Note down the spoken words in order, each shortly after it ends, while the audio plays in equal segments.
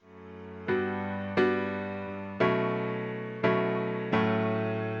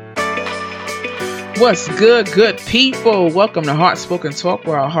What's good people? Welcome to Heart Spoken Talk,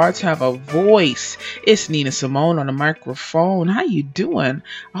 where our hearts have a voice. It's Nina Simone on the microphone. How you doing?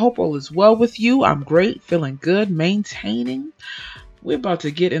 I hope all is well with you. I'm great, feeling good, maintaining. We're about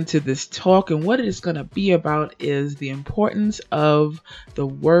to get into this talk, and what it is going to be about is the importance of the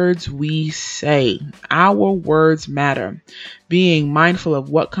words we say. Our words matter. Being mindful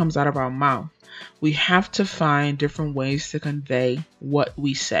of what comes out of our mouth. We have to find different ways to convey what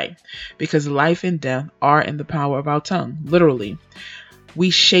we say, because life and death are in the power of our tongue. Literally,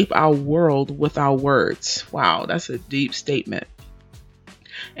 we shape our world with our words. Wow, that's a deep statement.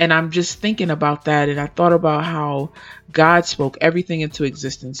 And I'm just thinking about that, and I thought about how God spoke everything into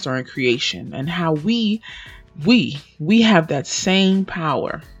existence during creation, and how we have that same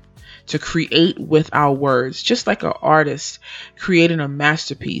power to create with our words. Just like an artist creating a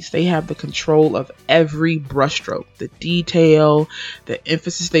masterpiece, they have the control of every brushstroke, the detail, the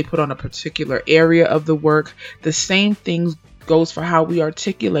emphasis they put on a particular area of the work. The same thing goes for how we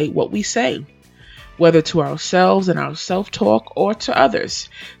articulate what we say, whether to ourselves and our self-talk or to others.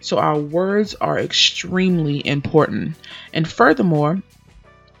 So our words are extremely important. And furthermore,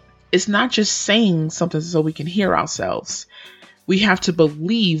 it's not just saying something so we can hear ourselves. We have to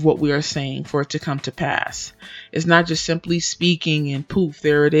believe what we are saying for it to come to pass. It's not just simply speaking and poof,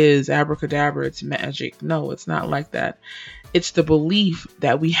 there it is, abracadabra, it's magic. No, it's not like that. It's the belief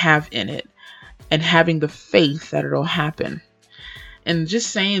that we have in it and having the faith that it'll happen. And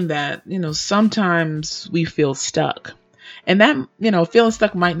just saying that, sometimes we feel stuck. And that, feeling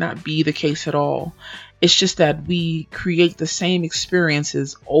stuck might not be the case at all. It's just that we create the same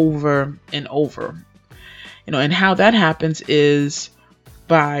experiences over and over. And how that happens is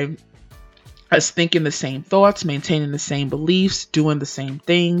by us thinking the same thoughts, maintaining the same beliefs, doing the same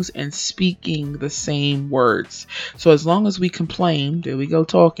things, and speaking the same words. So as long as we complain, there we go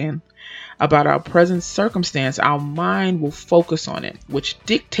talking about our present circumstance, our mind will focus on it, which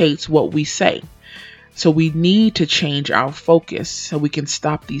dictates what we say. So we need to change our focus so we can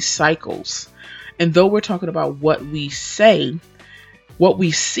stop these cycles. And though we're talking about what we say, what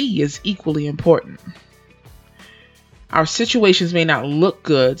we see is equally important. Our situations may not look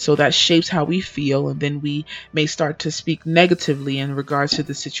good, so that shapes how we feel, and then we may start to speak negatively in regards to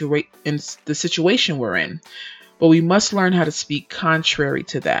the situation we're in. But we must learn how to speak contrary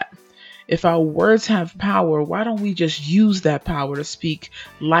to that. If our words have power, why don't we just use that power to speak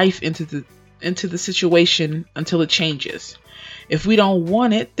life into the situation until it changes? If we don't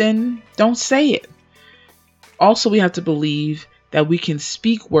want it, then don't say it. Also, we have to believe that we can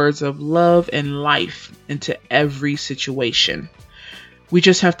speak words of love and life into every situation. We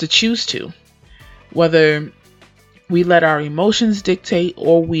just have to choose to. Whether we let our emotions dictate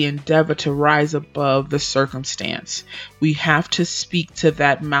or we endeavor to rise above the circumstance, we have to speak to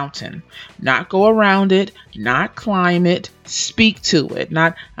that mountain. Not go around it, not climb it, speak to it.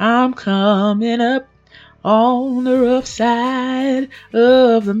 Not, I'm coming up on the rough side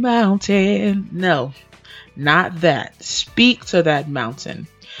of the mountain. No. Not that. Speak to that mountain.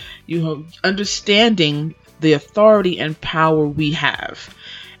 Understanding the authority and power we have.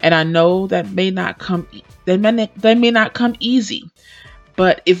 And I know that may not come easy.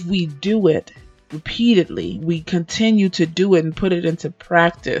 But if we do it repeatedly, we continue to do it and put it into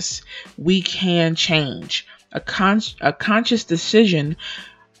practice, we can change. A conscious decision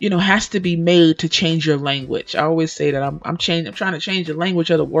has to be made to change your language. I always say that I'm trying to change the language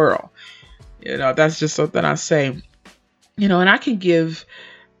of the world. That's just something I say, and I can give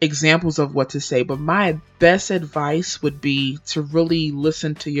examples of what to say, but my best advice would be to really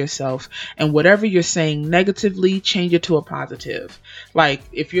listen to yourself, and whatever you're saying negatively, change it to a positive. Like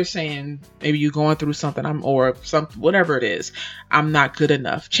if you're saying maybe you're going through something, whatever it is, I'm not good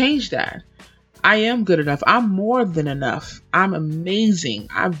enough. Change that. I am good enough. I'm more than enough. I'm amazing.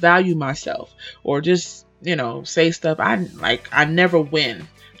 I value myself. Or just, say stuff. I never win.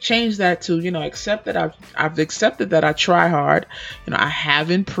 Change that to, accept that I've accepted that I try hard. I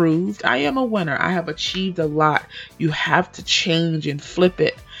have improved. I am a winner. I have achieved a lot. You have to change and flip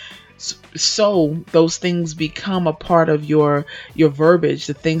it. So those things become a part of your verbiage,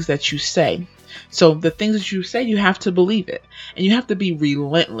 the things that you say. So the things that you say, you have to believe it. And you have to be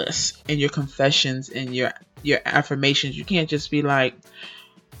relentless in your confessions and your affirmations. You can't just be like,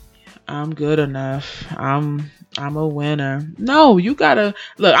 I'm good enough. I'm a winner. No, you gotta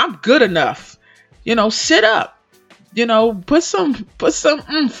look, I'm good enough. Sit up. Put some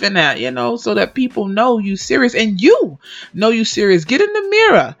oomph in that, so that people know you serious and you know you serious. Get in the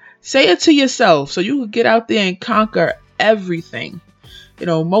mirror. Say it to yourself so you can get out there and conquer everything.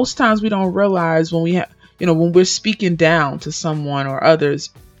 Most times we don't realize when when we're speaking down to someone or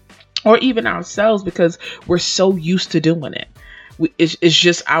others, or even ourselves, because we're so used to doing it. It's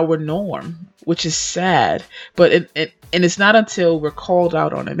just our norm, which is sad. But and it's not until we're called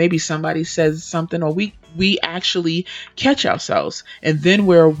out on it. Maybe somebody says something, or we actually catch ourselves, and then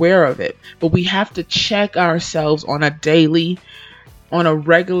we're aware of it. But we have to check ourselves on a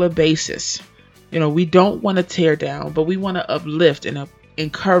regular basis. We don't want to tear down, but we want to uplift and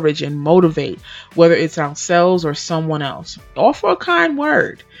encourage and motivate, whether it's ourselves or someone else. Offer a kind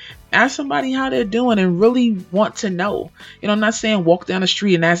word. Ask somebody how they're doing and really want to know. I'm not saying walk down the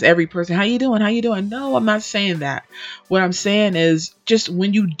street and ask every person, how you doing? How you doing? No, I'm not saying that. What I'm saying is, just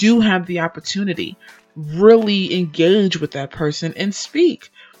when you do have the opportunity, really engage with that person and speak.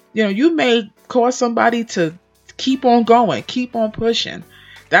 You may cause somebody to keep on going, keep on pushing.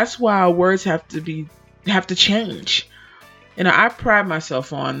 That's why our words have to change. I pride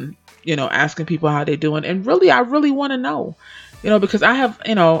myself on, asking people how they're doing. And really, I really want to know, because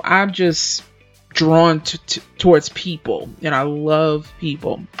I'm just drawn towards people, and I love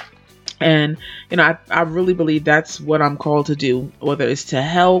people. And, I really believe that's what I'm called to do, whether it's to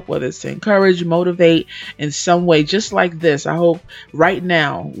help, whether it's to encourage, motivate in some way, just like this. I hope right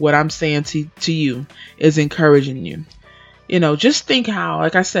now what I'm saying to you is encouraging you. Just think how,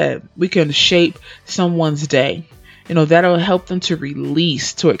 like I said, we can shape someone's day. That'll help them to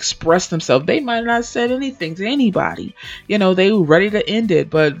release, to express themselves. They might not have said anything to anybody. They were ready to end it,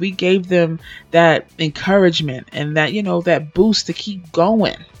 but we gave them that encouragement and that, that boost to keep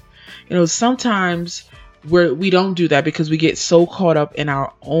going. Sometimes we don't do that because we get so caught up in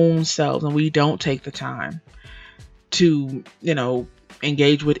our own selves, and we don't take the time to,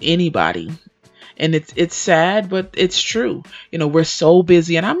 engage with anybody. And it's sad, but it's true. We're so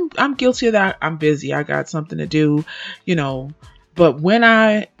busy, and I'm guilty of that. I'm busy. I got something to do, but when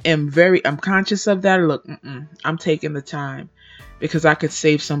I'm conscious of that. Look, I'm taking the time because I could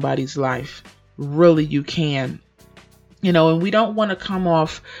save somebody's life. Really, you can, and we don't want to come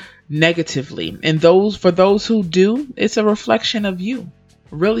off negatively. And for those who do, it's a reflection of you.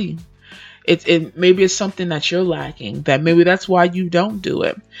 Really. It maybe it's something that you're lacking, that maybe that's why you don't do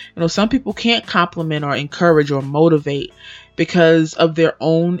it. Some people can't compliment or encourage or motivate because of their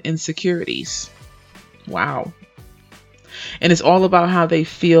own insecurities. Wow. And it's all about how they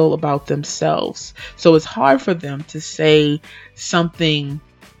feel about themselves. So it's hard for them to say something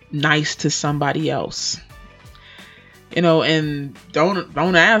nice to somebody else. And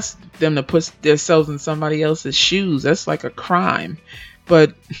don't ask them to put themselves in somebody else's shoes. That's like a crime.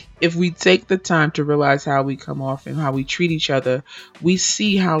 But if we take the time to realize how we come off and how we treat each other, we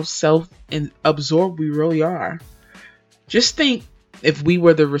see how self-absorbed we really are. Just think if we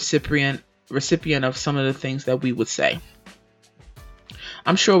were the recipient of some of the things that we would say.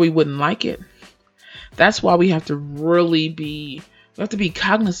 I'm sure we wouldn't like it. That's why we have to be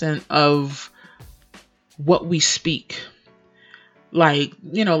cognizant of what we speak. Like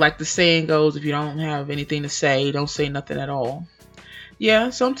the saying goes, if you don't have anything to say, don't say nothing at all.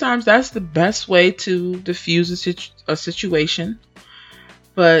 Yeah, sometimes that's the best way to diffuse a situation.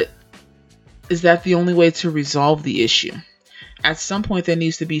 But is that the only way to resolve the issue? At some point, there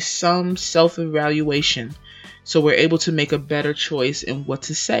needs to be some self-evaluation so we're able to make a better choice in what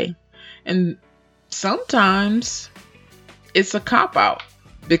to say. And sometimes it's a cop-out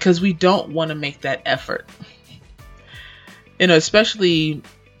because we don't want to make that effort. Especially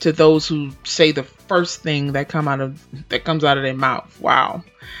to those who say the first thing that comes out of their mouth. Wow.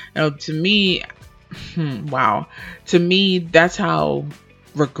 To me, that's how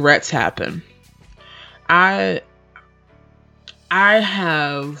regrets happen. I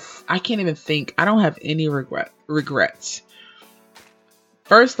can't even think. I don't have any regrets.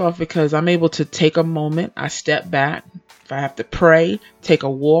 First off, because I'm able to take a moment, I step back. If I have to pray, take a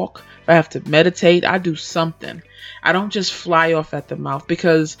walk, if I have to meditate, I do something. I don't just fly off at the mouth,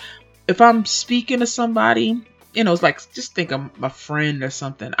 because if I'm speaking to somebody, it's like, just think of a friend or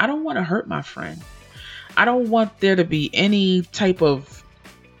something. I don't want to hurt my friend. I don't want there to be any type of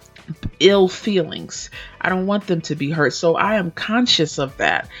ill feelings. I don't want them to be hurt. So I am conscious of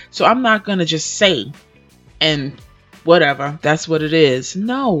that. So I'm not going to just say, and whatever, that's what it is.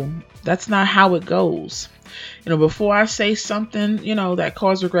 No, that's not how it goes. Before I say something, that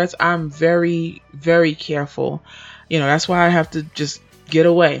causes regrets, I'm very, very careful. That's why I have to just get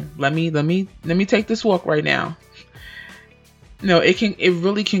away. Let me take this walk right now. It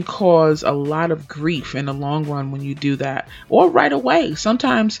really can cause a lot of grief in the long run when you do that, or right away.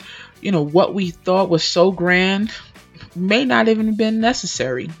 Sometimes, what we thought was so grand may not even have been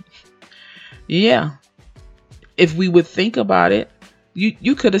necessary. Yeah. If we would think about it,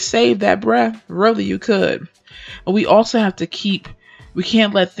 you could have saved that breath. Really, you could. And we also have to keep We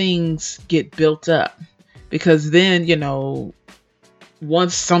can't let things get built up, because then,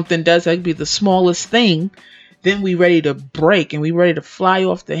 once something does, that could be the smallest thing, then we ready to break and we ready to fly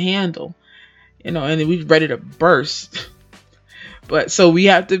off the handle, and then we ready to burst. But so we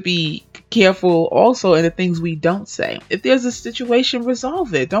have to be careful also in the things we don't say. If there's a situation,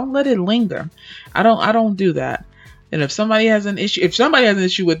 resolve it. Don't let it linger. I don't do that. And if somebody has an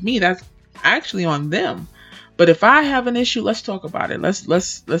issue with me, that's actually on them. But if I have an issue, let's talk about it.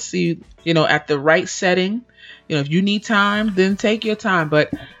 Let's see, at the right setting. If you need time, then take your time.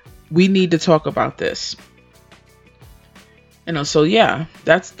 But we need to talk about this. So yeah,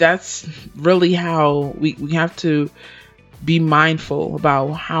 that's really how we have to be mindful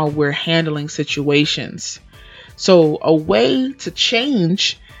about how we're handling situations. So a way to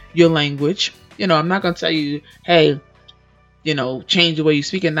change your language, I'm not going to tell you, hey, change the way you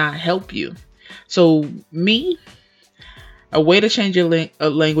speak and not help you. So a way to change your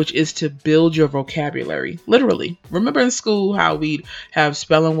language is to build your vocabulary. Literally. Remember in school how we'd have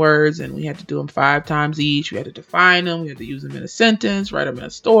spelling words and we had to do them 5 times each. We had to define them. We had to use them in a sentence, write them in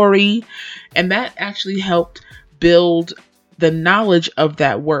a story. And that actually helped build the knowledge of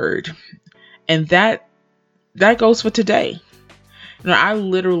that word. And that goes for today. I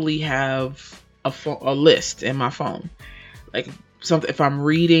literally have a list in my phone. Like something, if I'm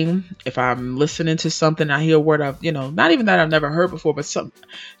reading, if I'm listening to something, I hear a word I've, not even that I've never heard before, but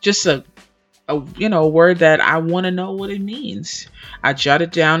just a word that I want to know what it means. I jot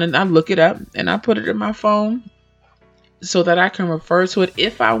it down and I look it up and I put it in my phone so that I can refer to it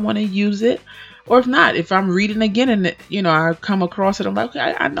if I want to use it, or if not, if I'm reading again and I come across it, I'm like,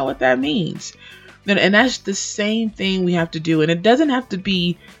 okay, I know what that means. And that's the same thing we have to do. And it doesn't have to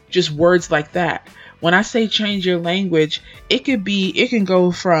be just words like that. When I say change your language, it can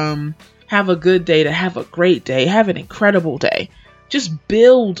go from have a good day to have a great day, have an incredible day. Just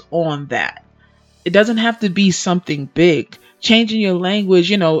build on that. It doesn't have to be something big. Changing your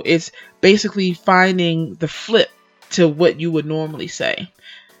language, it's basically finding the flip to what you would normally say.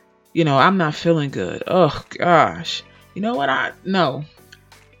 I'm not feeling good. Oh gosh. You know what? I'm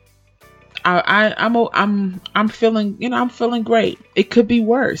feeling, I'm feeling great. It could be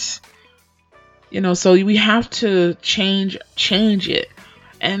worse. So we have to change it.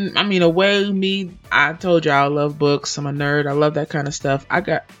 And I told you I love books. I'm a nerd. I love that kind of stuff.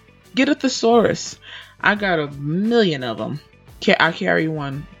 Get a thesaurus. I got 1 million of them. I carry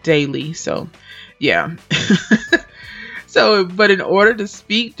one daily. So yeah. But in order to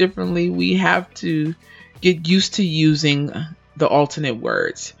speak differently, we have to get used to using the alternate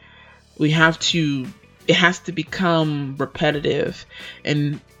words. It has to become repetitive.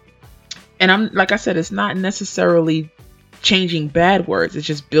 And I'm, like I said, it's not necessarily changing bad words. It's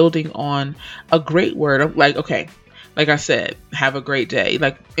just building on a great word. Like, okay, like I said, have a great day.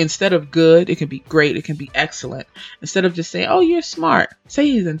 Like, instead of good, it can be great. It can be excellent. Instead of just saying, oh, you're smart, say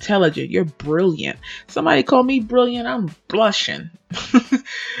he's intelligent. You're brilliant. Somebody called me brilliant. I'm blushing.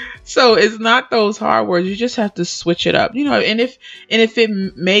 So it's not those hard words. You just have to switch it up, and if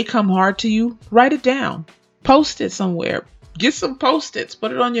it may come hard to you, write it down, post it somewhere, get some Post-its,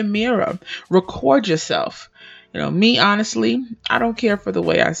 put it on your mirror, record yourself. Me, honestly, I don't care for the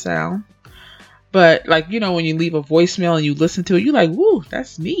way I sound. But like, when you leave a voicemail and you listen to it, you're like, woo,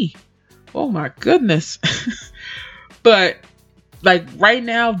 that's me. Oh my goodness. But like right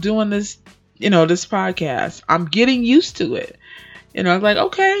now doing this, this podcast, I'm getting used to it. It's like,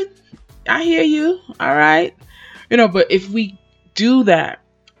 okay, I hear you. All right. But if we do that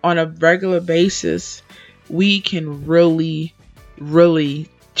on a regular basis, we can really, really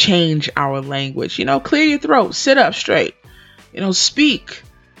change our language. Clear your throat, sit up straight, speak,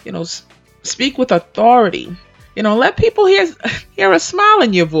 speak with authority. Let people hear a smile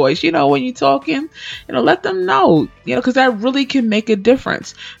in your voice, when you're talking, let them know, because that really can make a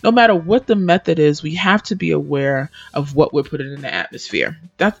difference. No matter what the method is, we have to be aware of what we're putting in the atmosphere.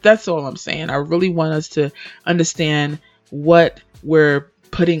 That's all I'm saying. I really want us to understand what we're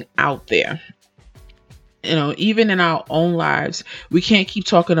putting out there. Even in our own lives, we can't keep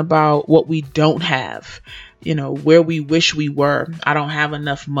talking about what we don't have, where we wish we were. I don't have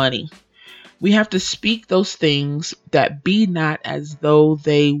enough money. We have to speak those things that be not as though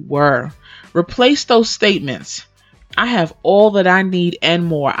they were. Replace those statements. I have all that I need and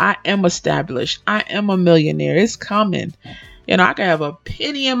more. I am established. I am a millionaire. It's coming. I could have a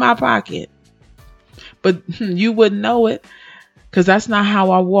penny in my pocket, but you wouldn't know it, because that's not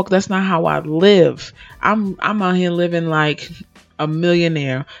how I walk. That's not how I live. I'm out here living like a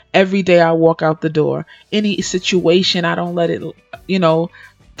millionaire. Every day I walk out the door. Any situation, I don't let it,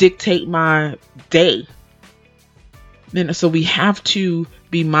 dictate my day. So we have to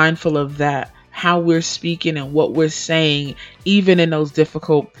be mindful of that, how we're speaking and what we're saying, even in those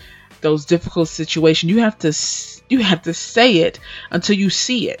difficult situations. You have to say it until you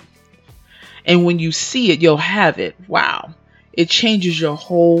see it. And when you see it, you'll have it. Wow. It changes your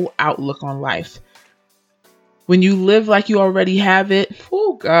whole outlook on life. When you live like you already have it,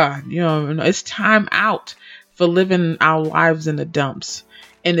 oh God, it's time out for living our lives in the dumps.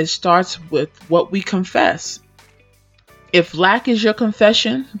 And it starts with what we confess. If lack is your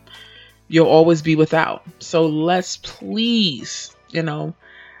confession, you'll always be without. So let's please,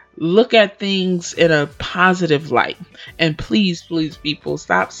 look at things in a positive light. And please, people,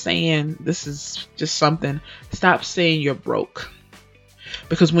 stop saying this is just something. Stop saying you're broke.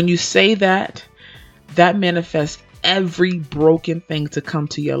 Because when you say that, that manifests every broken thing to come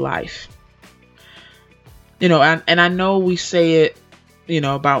to your life. And I know we say it,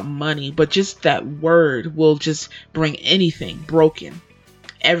 about money, but just that word will just bring anything broken,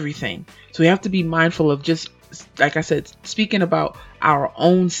 everything. So we have to be mindful of, just like I said, speaking about our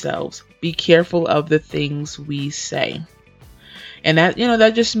own selves. Be careful of the things we say. And that,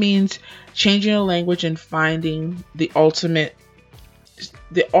 that just means changing your language and finding the alternate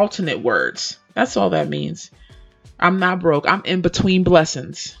words. That's all that means. I'm not broke. I'm in between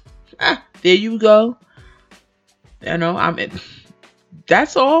blessings. There you go.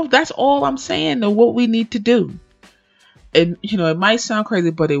 That's all I'm saying, and what we need to do. And, it might sound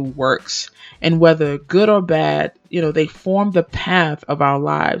crazy, but it works. And whether good or bad, they form the path of our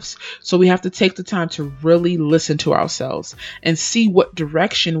lives. So we have to take the time to really listen to ourselves and see what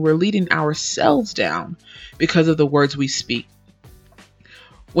direction we're leading ourselves down because of the words we speak.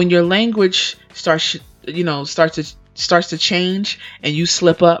 When your language starts to change and you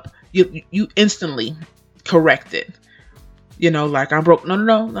slip up, you instantly correct it. Like, I'm broke.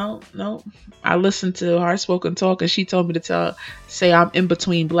 No. I listened to Heartspoken Talk and she told me to say I'm in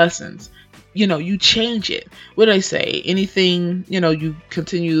between blessings. You change it. What do they say? Anything, you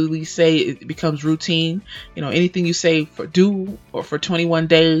continually say, it becomes routine. Anything you say for 21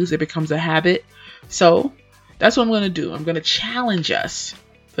 days, it becomes a habit. So that's what I'm going to do. I'm going to challenge us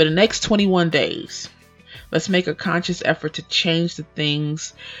for the next 21 days. Let's make a conscious effort to change the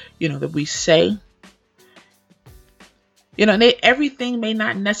things, that we say. Everything may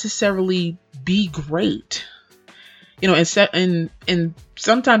not necessarily be great. And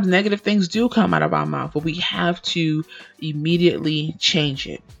sometimes negative things do come out of our mouth, but we have to immediately change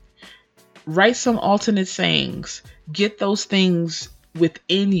it. Write some alternate sayings. Get those things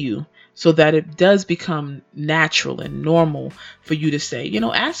within you so that it does become natural and normal for you to say.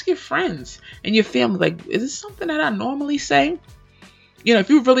 Ask your friends and your family, like, is this something that I normally say? If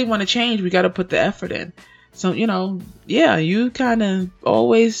you really want to change, we got to put the effort in. So, you kind of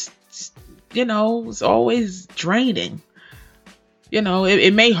always, it's always draining.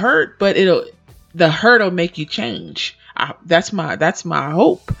 It may hurt, but the hurt will make you change. That's my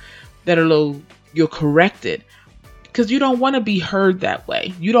hope that you'll correct it. Because you don't want to be heard that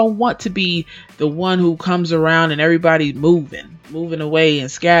way. You don't want to be the one who comes around and everybody's moving away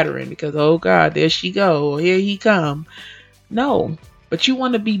and scattering because, oh God, there she go, or here he come. No. But you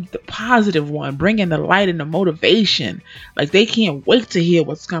want to be the positive one, bringing the light and the motivation. Like, they can't wait to hear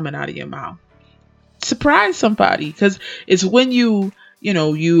what's coming out of your mouth. Surprise somebody, because it's when you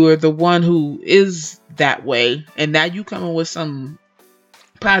are the one who is that way, and now you coming with some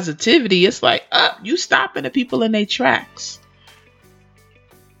positivity. It's like, you stopping the people in their tracks.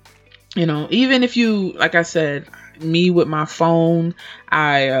 Even if you, like I said, me with my phone,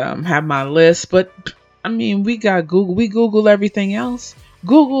 I have my list, but we got Google. We Google everything else.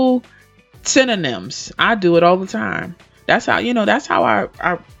 Google synonyms. I do it all the time. That's how,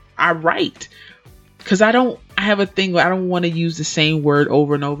 I write. Because I have a thing where I don't want to use the same word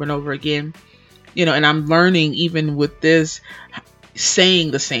over and over and over again. And I'm learning even with this,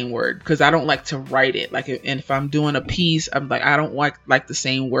 saying the same word, because I don't like to write it. And if I'm doing a piece, I'm like, I don't like the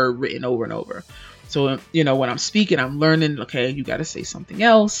same word written over and over. So, when I'm speaking, I'm learning, okay, you got to say something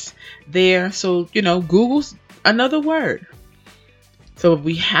else there. So, Google's another word. So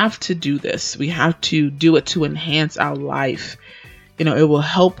we have to do this. We have to do it to enhance our life. It will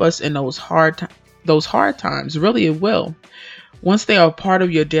help us in those hard times. Really, it will. Once they are part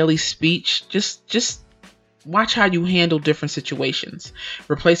of your daily speech, just watch how you handle different situations,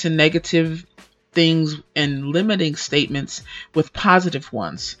 replacing negative things and limiting statements with positive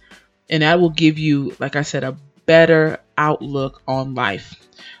ones. And that will give you, like I said, a better outlook on life.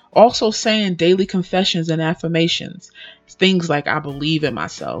 Also saying daily confessions and affirmations. Things like, I believe in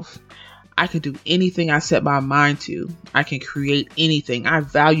myself. I can do anything I set my mind to. I can create anything. I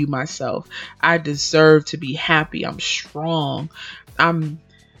value myself. I deserve to be happy. I'm strong. I'm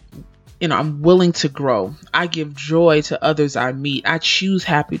I'm willing to grow. I give joy to others I meet. I choose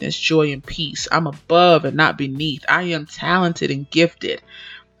happiness, joy, and peace. I'm above and not beneath. I am talented and gifted.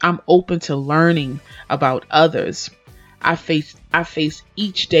 I'm open to learning about others. I face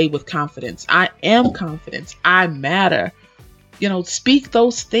each day with confidence. I am confidence. I matter. Speak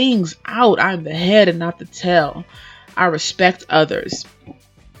those things out. I'm the head and not the tail. I respect others.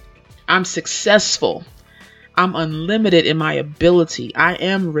 I'm successful. I'm unlimited in my ability. I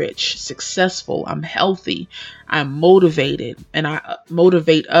am rich, successful. I'm healthy. I'm motivated and I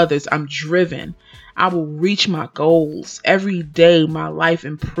motivate others. I'm driven. I will reach my goals. Every day my life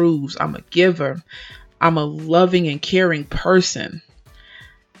improves. I'm a giver. I'm a loving and caring person.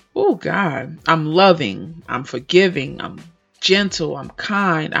 Oh God, I'm loving. I'm forgiving. I'm gentle. I'm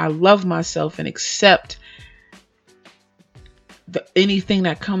kind. I love myself and accept anything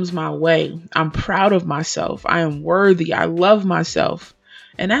that comes my way. I'm proud of myself. I am worthy. I love myself.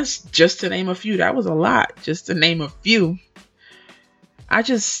 And that's just to name a few. That was a lot, just to name a few. I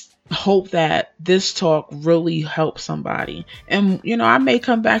just hope that this talk really helps somebody. And, I may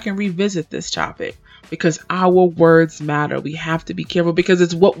come back and revisit this topic because our words matter. We have to be careful because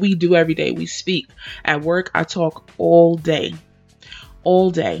it's what we do every day. We speak. At work, I talk all day.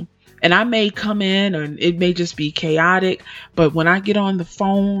 And I may come in and it may just be chaotic, but when I get on the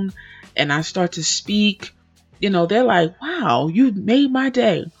phone and I start to speak, they're like, wow, you made my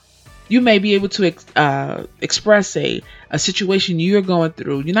day. You may be able to express a situation you're going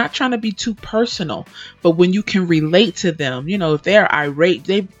through. You're not trying to be too personal, but when you can relate to them, if they're irate,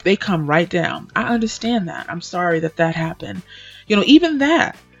 they come right down. I understand that. I'm sorry that happened. Even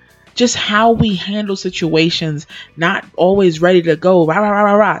that. Just how we handle situations, not always ready to go. Rah, rah, rah,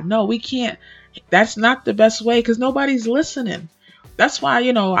 rah, rah. No, we can't. That's not the best way because nobody's listening. That's why,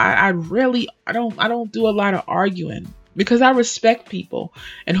 I don't do a lot of arguing because I respect people.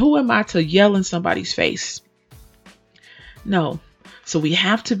 And who am I to yell in somebody's face? No. So we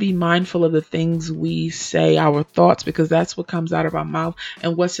have to be mindful of the things we say, our thoughts, because that's what comes out of our mouth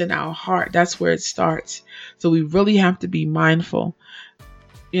and what's in our heart. That's where it starts. So we really have to be mindful.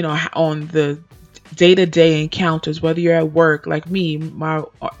 On the day-to-day encounters, whether you're at work like me,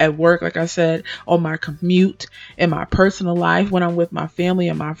 at work, like I said, on my commute, in my personal life, when I'm with my family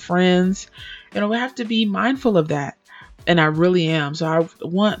and my friends, we have to be mindful of that. And I really am. So I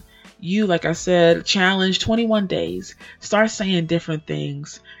want you, like I said, challenge 21 days. Start saying different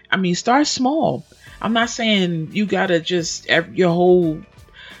things. Start small. I'm not saying you gotta just your whole,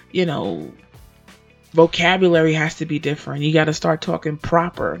 vocabulary has to be different. You got to start talking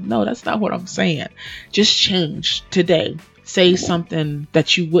proper. No, that's not what I'm saying. Just change today. Say something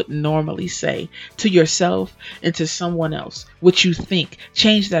that you wouldn't normally say to yourself and to someone else. What you think.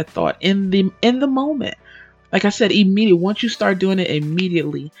 Change that thought in the moment. Like I said, immediately. Once you start doing it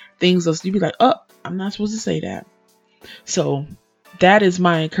immediately, you'll be like, oh, I'm not supposed to say that. So that is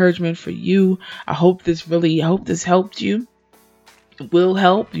my encouragement for you. I hope this helped you. Will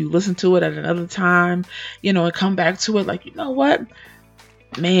help you listen to it at another time, and come back to it like, what,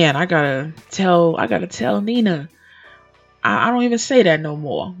 man, I gotta tell Nina, I don't even say that no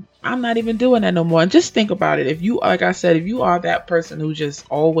more. I'm not even doing that no more. And just think about it. If you, like I said, if you are that person who just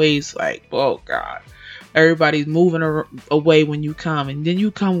always like, oh God, everybody's moving away when you come, and then you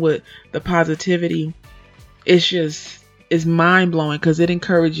come with the positivity, it's mind blowing because it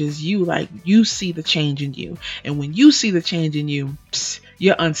encourages you. Like, you see the change in you. And when you see the change in you,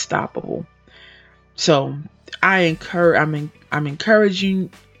 you're unstoppable. So I'm encouraging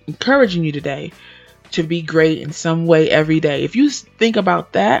you today to be great in some way every day. If you think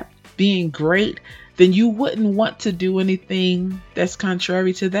about that, being great, then you wouldn't want to do anything that's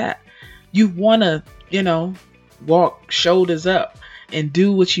contrary to that. You want to, walk shoulders up and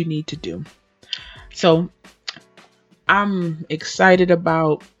do what you need to do. So I'm excited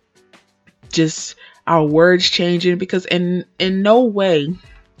about just our words changing because in no way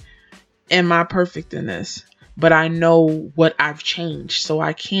am I perfect in this, but I know what I've changed. So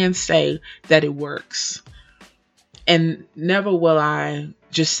I can say that it works. And never will I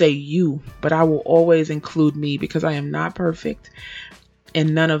just say you, but I will always include me because I am not perfect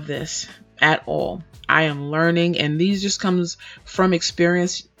in none of this at all. I am learning, and these just comes from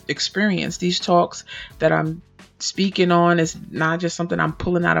experience. These talks that I'm speaking on is not just something I'm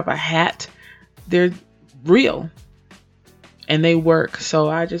pulling out of a hat. They're real and they work. So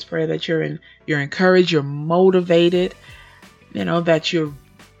I just pray that you're encouraged, you're motivated, that you're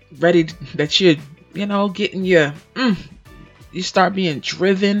ready, that you're, getting you start being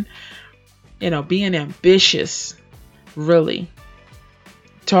driven being ambitious, really.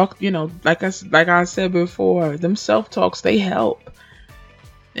 Talk, like I said before, them self-talks, they help.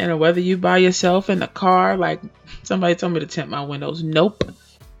 Whether you by yourself in the car, like somebody told me to tint my windows. Nope.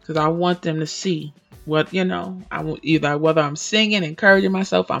 Because I want them to see what, either whether I'm singing, encouraging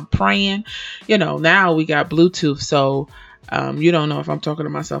myself, I'm praying. Now we got Bluetooth. So you don't know if I'm talking to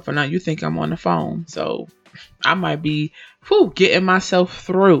myself or not. You think I'm on the phone. So I might be getting myself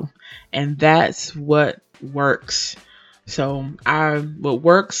through. And that's what works. So what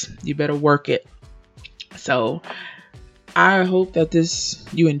works, you better work it. So I hope that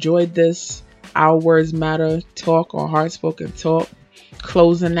you enjoyed this Our Words Matter talk, or Heartspoken Talk,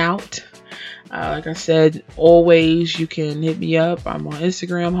 closing out. Like I said, always you can hit me up. I'm on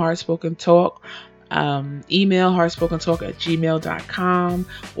Instagram, Heartspoken Talk. Email heartspokentalk@gmail.com,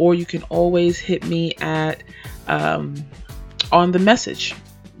 or you can always hit me at on the message.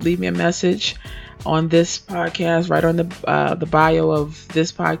 Leave me a message on this podcast, right on the bio of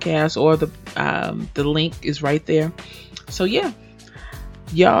this podcast, or the link is right there. So yeah,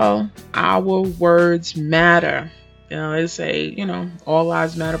 y'all, our words matter. They say, all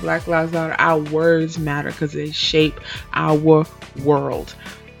lives matter, Black lives matter. Our words matter because they shape our world.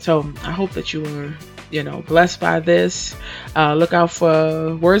 So I hope that you were, blessed by this. Look out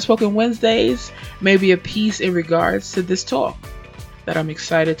for Word Spoken Wednesdays, maybe a piece in regards to this talk that I'm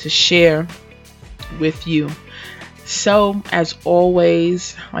excited to share with you. So as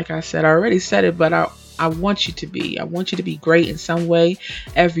always, like I said, I already said it, but I want you to be great in some way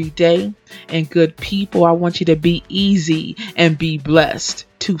every day, and good people. I want you to be easy and be blessed.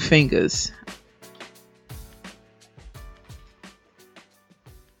 2 fingers.